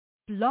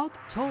Blog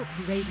Talk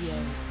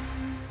Radio.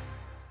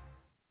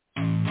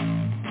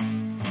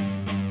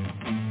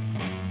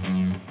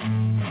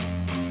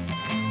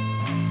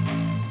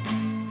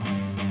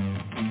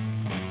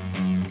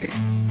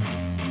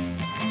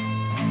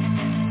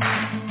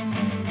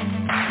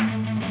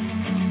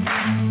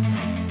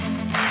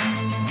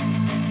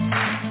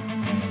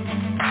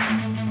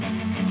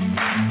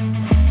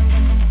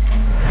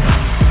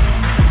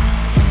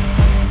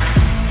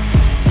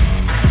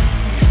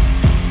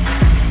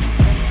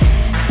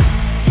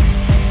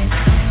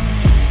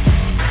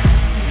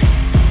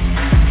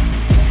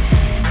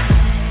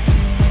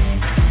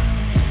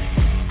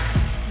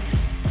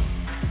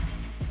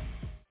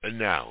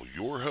 Now,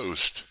 your host,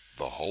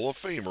 the Hall of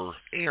Famer,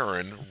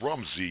 Aaron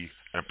Rumsey,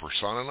 and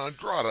persona non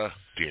grata,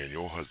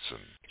 Daniel Hudson.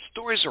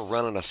 Stories are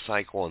running a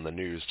cycle in the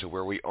news to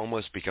where we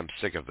almost become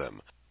sick of them.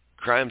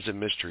 Crimes and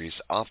mysteries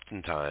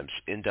oftentimes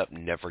end up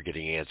never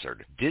getting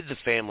answered. Did the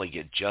family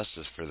get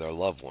justice for their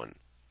loved one?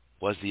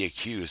 Was the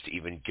accused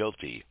even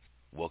guilty?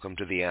 Welcome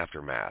to The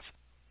Aftermath,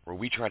 where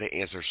we try to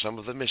answer some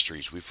of the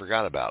mysteries we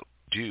forgot about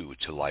due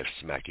to life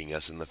smacking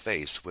us in the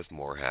face with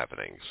more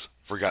happenings.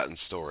 Forgotten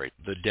story,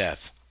 the death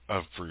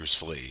of Bruce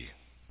Lee.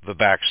 The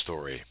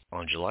backstory.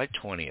 On July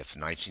 20th,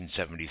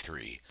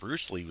 1973,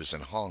 Bruce Lee was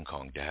in Hong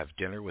Kong to have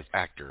dinner with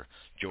actor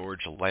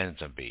George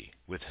Lazenby,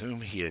 with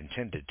whom he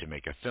intended to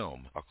make a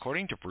film.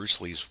 According to Bruce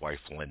Lee's wife,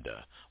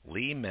 Linda,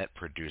 Lee met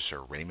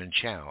producer Raymond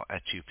Chow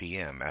at 2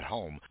 p.m. at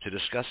home to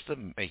discuss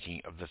the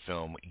making of the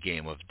film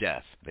Game of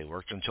Death. They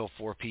worked until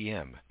 4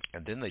 p.m.,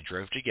 and then they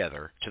drove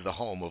together to the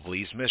home of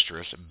Lee's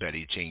mistress,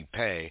 Betty Ting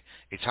Pei,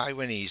 a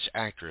Taiwanese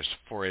actress,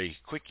 for a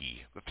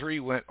quickie. The three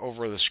went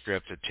over the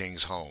script at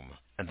Ting's home,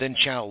 and then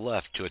Chow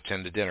left to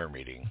attend a dinner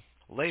meeting.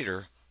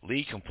 Later,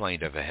 Lee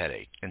complained of a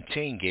headache, and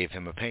Ting gave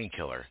him a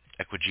painkiller,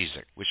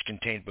 Equagesic, which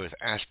contained both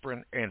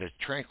aspirin and a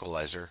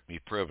tranquilizer,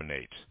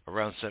 meprobamate.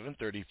 Around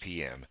 7:30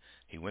 p.m.,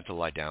 he went to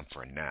lie down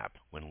for a nap.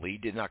 When Lee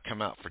did not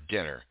come out for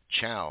dinner,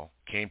 Chow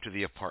came to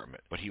the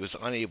apartment, but he was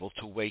unable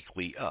to wake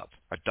Lee up.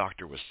 A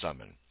doctor was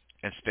summoned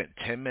and spent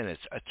 10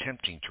 minutes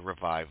attempting to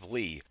revive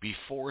Lee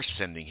before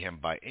sending him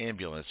by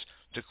ambulance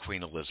to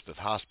Queen Elizabeth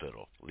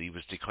Hospital. Lee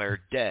was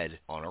declared dead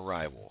on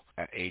arrival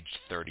at age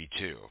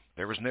 32.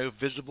 There was no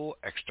visible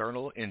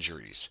external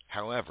injuries.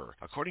 However,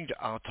 according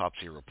to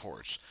autopsy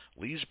reports,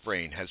 Lee's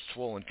brain had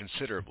swollen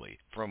considerably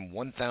from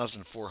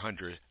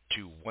 1,400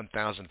 to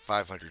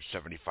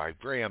 1,575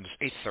 grams,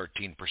 a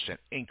 13%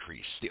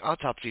 increase. The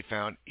autopsy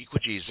found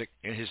Equagesic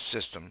in his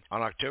system.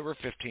 On October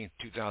 15,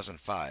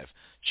 2005,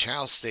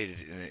 Chow stated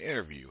in an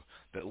interview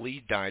that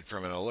Lee died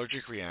from an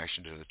allergic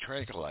reaction to the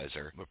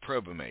tranquilizer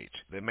meprobamate,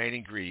 the main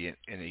ingredient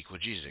in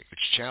Equagesic,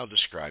 which Chow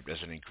described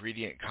as an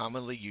ingredient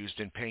commonly used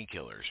in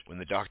painkillers. When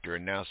the doctor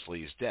announced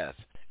Lee's death,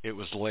 it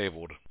was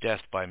labeled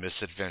death by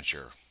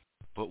misadventure.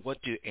 But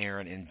what do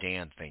Aaron and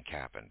Dan think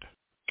happened?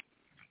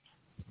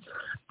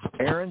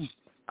 Aaron,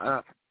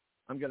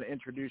 I'm going to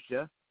introduce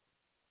you.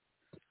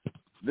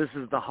 This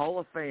is the Hall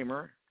of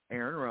Famer,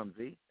 Aaron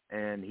Rumsey,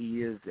 and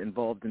he is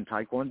involved in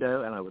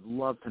Taekwondo, and I would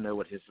love to know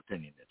what his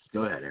opinion is.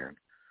 Go ahead, Aaron.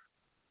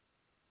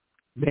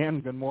 Dan,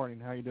 good morning.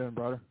 How you doing,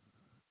 brother?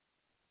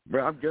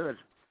 Bro, I'm good.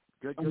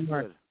 Good.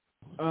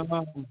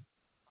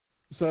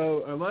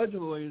 So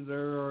allegedly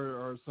there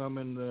are some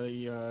in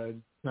the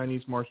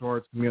Chinese martial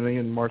arts community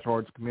and martial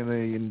arts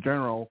community in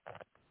general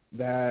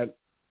that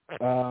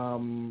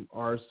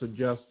are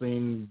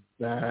suggesting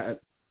that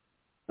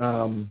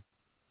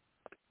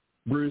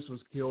Bruce was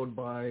killed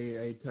by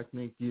a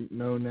technique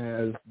known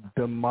as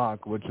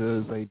DMOC, which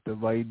is a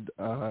delayed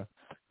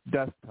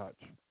death touch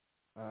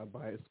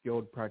by a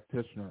skilled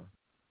practitioner.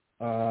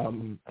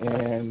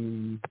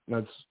 And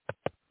that's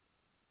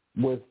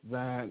with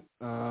that,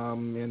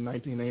 in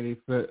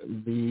 1980,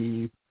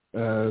 the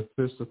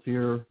Fist of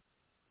Fear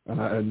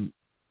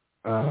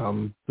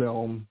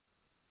film,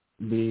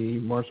 the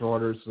martial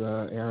artist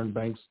Aaron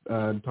Banks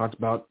talked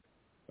about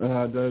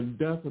the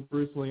death of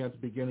Bruce Lee at the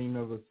beginning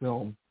of the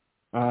film.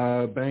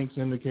 Banks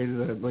indicated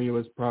that Lee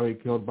was probably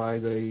killed by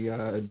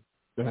the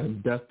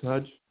death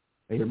touch.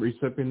 A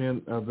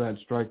recipient of that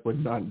strike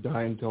would not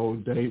die until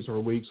days or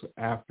weeks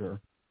after.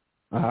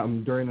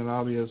 During an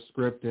obvious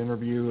script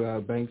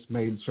interview, Banks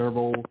made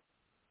several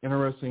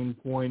interesting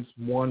points,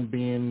 one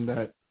being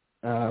that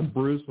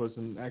Bruce was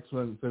in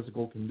excellent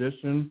physical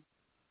condition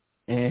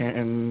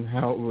and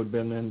how it would have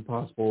been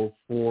impossible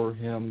for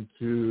him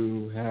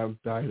to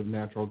have died of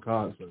natural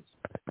causes.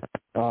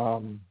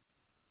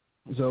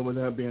 So with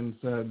that being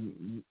said,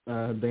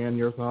 Dan,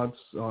 your thoughts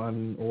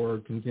on or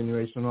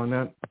continuation on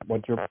that?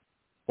 What's your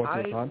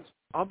thoughts?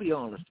 I'll be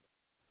honest.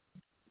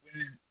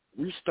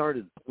 We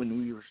started when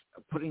we were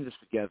putting this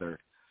together.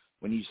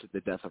 When you said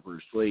the death of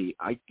Bruce Lee,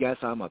 I guess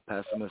I'm a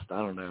pessimist. I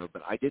don't know,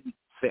 but I didn't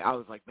say. I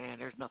was like, man,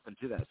 there's nothing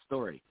to that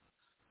story.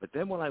 But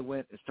then when I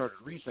went and started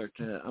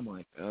researching it, I'm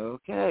like,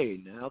 okay,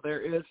 now there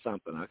is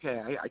something. Okay,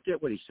 I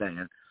get what he's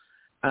saying.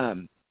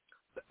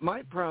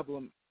 My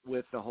problem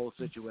with the whole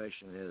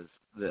situation is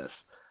this: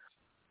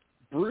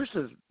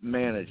 Bruce's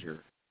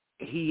manager,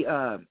 his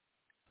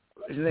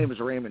name is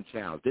Raymond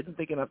Chow, didn't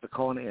think enough to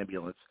call an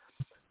ambulance.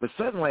 But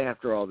suddenly,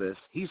 after all this,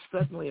 he's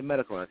suddenly a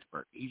medical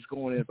expert. He's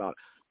going in about,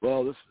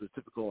 well, this is the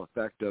typical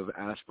effect of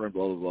aspirin,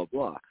 blah, blah, blah,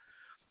 blah.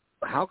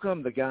 How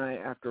come the guy,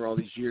 after all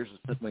these years, is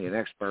suddenly an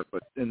expert,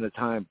 but in the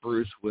time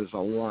Bruce was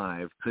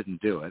alive,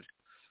 couldn't do it?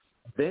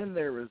 Then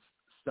there was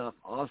stuff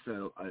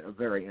also, a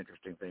very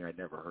interesting thing I'd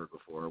never heard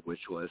before,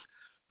 which was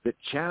that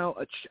Chow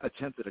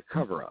attempted a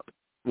cover-up,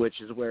 which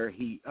is where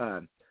he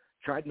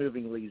tried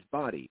moving Lee's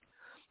body.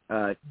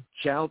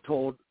 Chow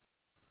told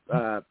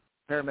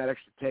paramedics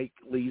to take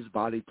Lee's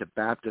body to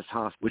Baptist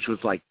Hospital, which was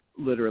like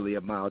literally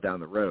a mile down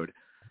the road.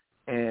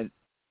 And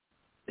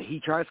he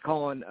tries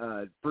calling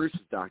Bruce's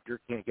doctor,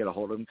 can't get a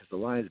hold of him because the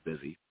line's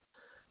busy.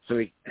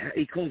 So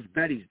he calls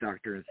Betty's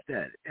doctor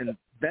instead. And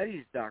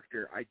Betty's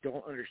doctor, I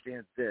don't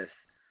understand this,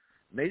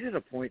 made it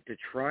a point to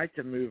try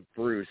to move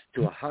Bruce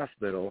to a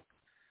hospital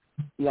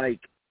like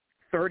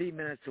 30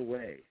 minutes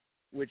away,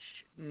 which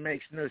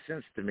makes no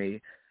sense to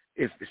me.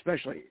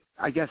 Especially,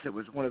 I guess it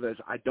was one of those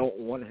I don't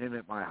want him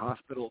at my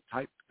hospital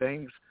type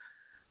things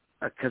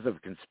because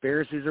of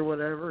conspiracies or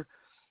whatever.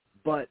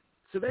 But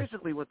so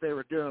basically what they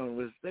were doing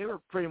was they were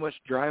pretty much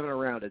driving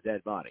around a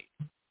dead body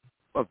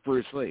of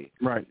Bruce Lee.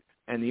 Right.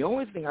 And the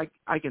only thing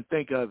I can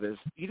think of is,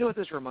 you know what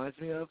this reminds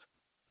me of?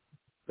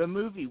 The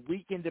movie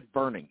Weekend at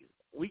Bernie's.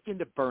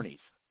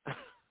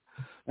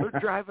 They're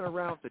driving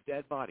around with a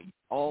dead body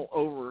all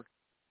over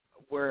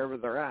wherever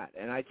they're at.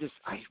 And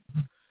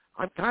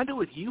I'm kind of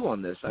with you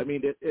on this. I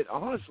mean, it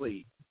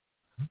honestly,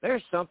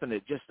 there's something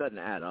that just doesn't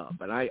add up.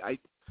 And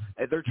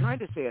they're trying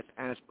to say it's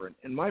aspirin.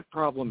 And my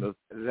problem with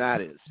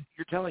that is,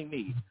 you're telling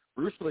me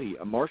Bruce Lee,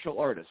 a martial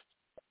artist,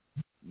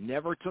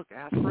 never took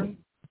aspirin?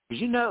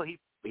 Because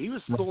he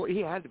was sore. He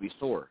had to be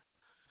sore.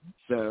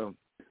 So,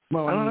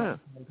 well, I don't know.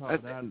 On top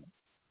of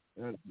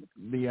that,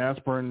 the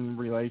aspirin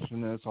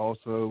relation is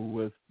also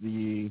with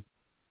the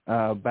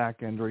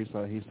back injuries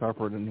that he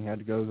suffered, and he had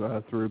to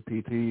go through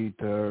PT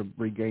to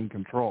regain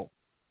control.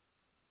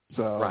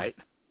 So, right.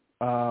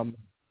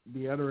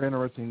 The other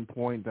interesting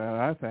point that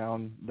I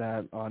found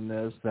that on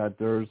this, that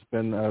there's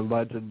been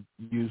alleged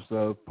use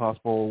of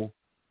possible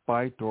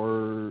spiked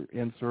or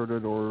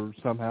inserted, or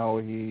somehow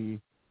he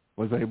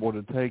was able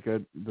to take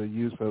it, the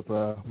use of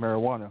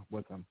marijuana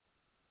with him.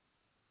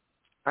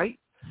 I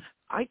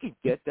could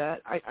get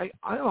that. I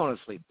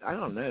honestly, I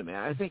don't know,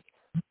 man. I think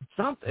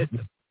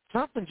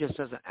something just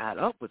doesn't add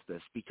up with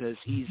this, because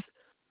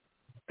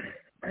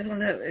I don't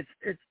know.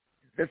 It's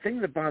the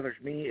thing that bothers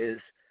me is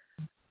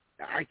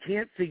I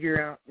can't figure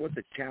out what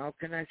the Chow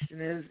connection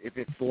is. If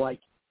it's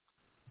like,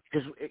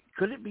 because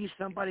could it be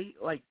somebody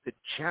like the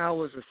Chow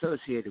was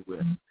associated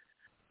with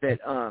that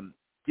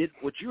did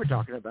what you were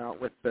talking about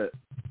with the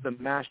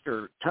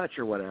master touch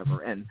or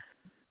whatever? And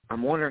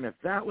I'm wondering if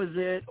that was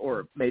it,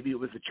 or maybe it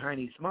was the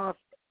Chinese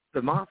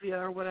the mafia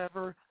or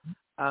whatever.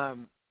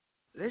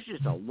 There's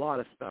just a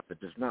lot of stuff that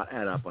does not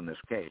add up on this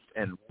case,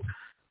 and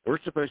we're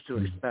supposed to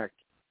expect,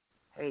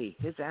 hey,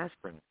 his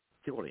aspirin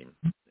killed him.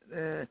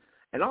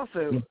 And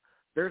also,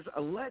 there's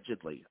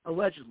allegedly,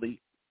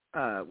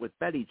 with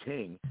Betty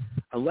Ting,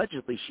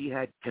 allegedly she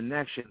had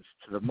connections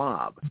to the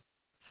mob.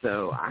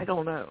 So I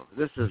don't know.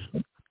 This is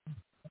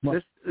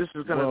going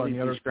to leave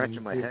me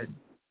scratching my head.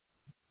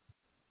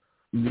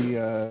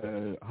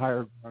 The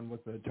higher ground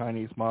with the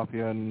Chinese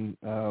mafia and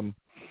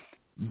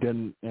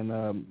didn't in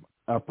the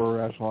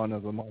upper echelon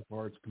of the martial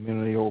arts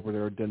community over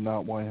there did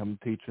not want him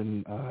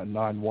teaching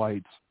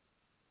non-whites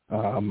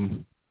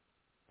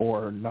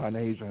or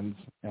non-Asians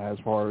as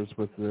far as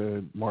with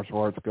the martial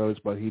arts goes,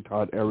 but he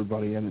taught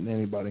everybody and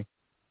anybody.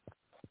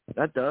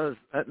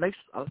 That makes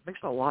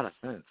a lot of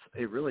sense.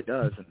 It really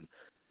does. And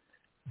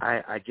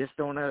I just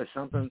don't know,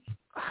 something.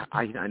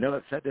 I know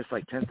I've said this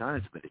like 10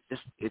 times, but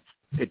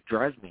it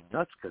drives me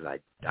nuts because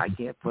I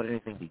can't put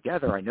anything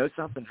together. I know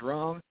something's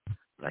wrong,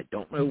 but I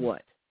don't know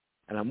what.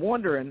 And I'm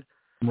wondering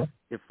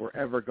if we're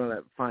ever going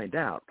to find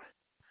out.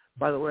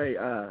 By the way,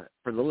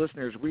 for the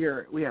listeners, we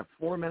have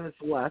 4 minutes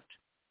left,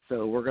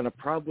 so we're going to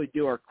probably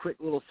do our quick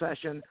little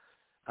session,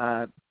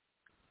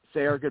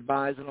 say our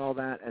goodbyes and all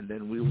that, and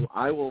then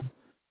I will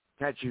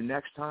catch you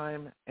next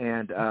time,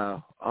 and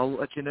I'll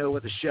let you know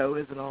what the show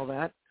is and all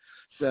that.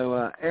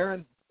 So,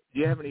 Aaron, do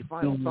you have any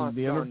final thoughts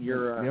on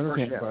your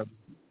first show?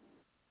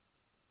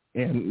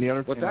 And the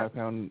other thing I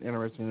found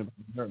interesting,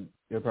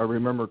 if I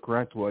remember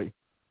correctly,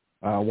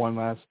 one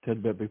last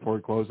tidbit before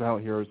we close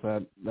out here, is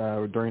that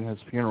during his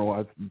funeral,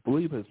 I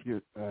believe his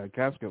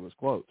casket was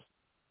closed.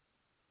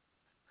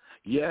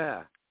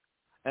 Yeah,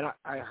 and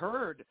I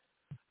heard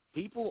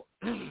people,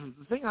 the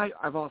thing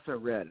I've also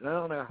read, and I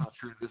don't know how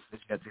true this is,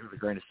 you got to take it with a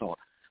grain of salt.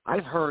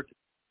 I've heard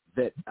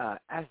that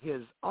at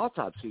his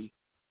autopsy,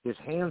 his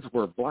hands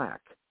were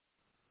black,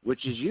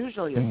 which is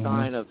usually a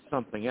sign of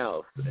something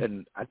else.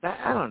 And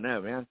I don't know,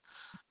 man.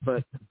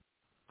 But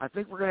I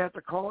think we're going to have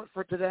to call it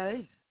for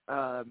today.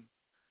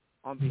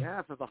 On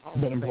behalf of the Hall of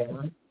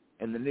Famer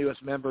and the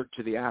newest member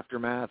to the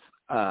Aftermath,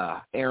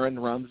 Aaron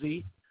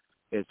Rumsey,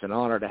 it's an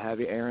honor to have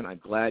you, Aaron. I'm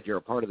glad you're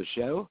a part of the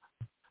show.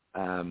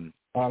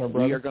 Honor,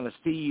 we are going to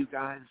see you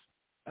guys.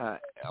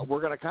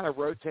 we're going to kind of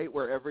rotate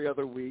where every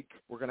other week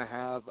we're going to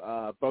have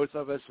both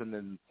of us, and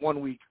then 1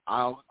 week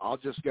I'll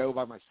just go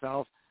by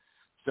myself.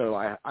 So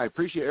I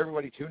appreciate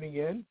everybody tuning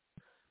in.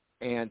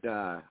 And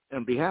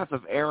on behalf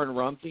of Aaron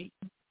Rumsey,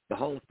 the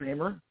Hall of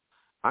Famer,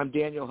 I'm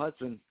Daniel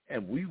Hudson,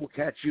 and we will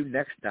catch you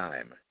next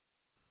time.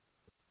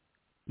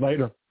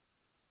 Later.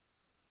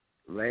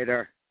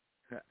 Later.